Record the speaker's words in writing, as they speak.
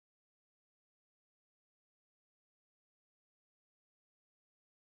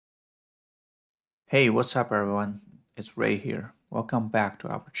Hey, what's up everyone? It's Ray here. Welcome back to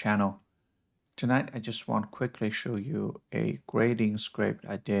our channel. Tonight I just want to quickly show you a grading script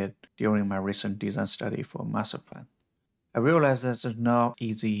I did during my recent design study for master plan. I realized that it's not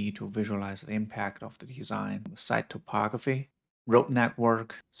easy to visualize the impact of the design, the site topography, road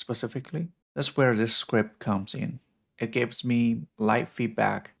network specifically. That's where this script comes in. It gives me light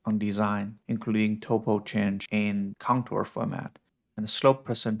feedback on design, including topo change in contour format and the slope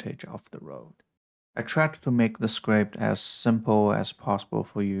percentage of the road. I tried to make the script as simple as possible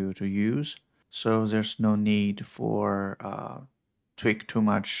for you to use, so there's no need for tweak too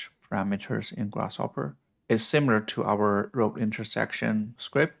much parameters in Grasshopper. It's similar to our road intersection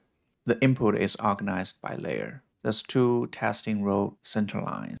script. The input is organized by layer. There's two testing road center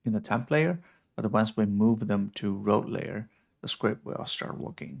lines in the temp layer, but once we move them to road layer, the script will start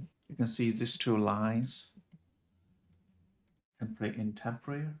working. You can see these two lines template in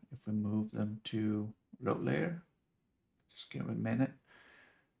temporary. If we move them to road layer, just give it a minute.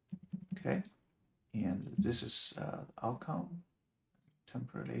 Okay, and this is the outcome.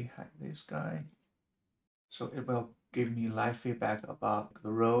 Temporarily hide this guy. So it will give me live feedback about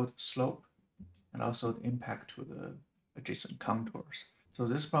the road slope and also the impact to the adjacent contours. So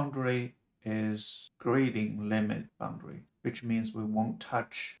this boundary is grading limit boundary, which means we won't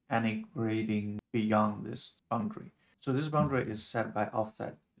touch any grading beyond this boundary. So this boundary is set by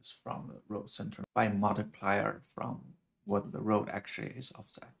offset is from the road center by multiplier from what the road actually is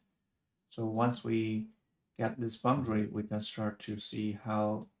offset. So once we get this boundary, we can start to see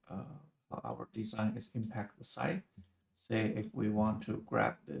how our design is impact the site. Say if we want to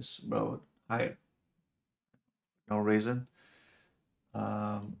grab this road higher, no reason,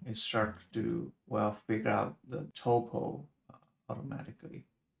 it starts to figure out the topo automatically.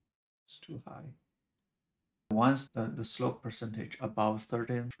 It's too high. Once the slope percentage above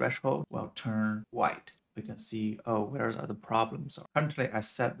 13 threshold will turn white. We can see, oh, where are the problems? Currently, I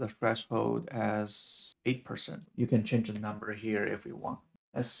set the threshold as 8%. You can change the number here if you want.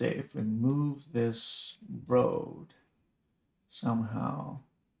 Let's say if we move this road somehow,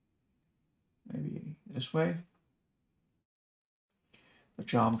 maybe this way, the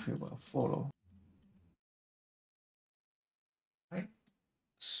geometry will follow. Right?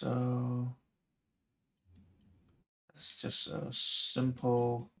 So it's just a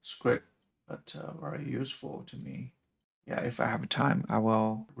simple script, but very useful to me. Yeah, if I have time, I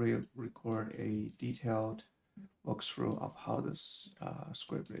will record a detailed walkthrough of how this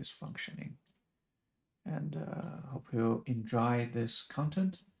script is functioning. And hope you enjoy this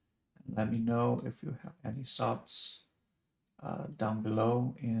content. And let me know if you have any thoughts down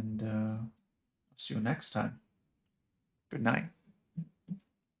below. And see you next time. Good night.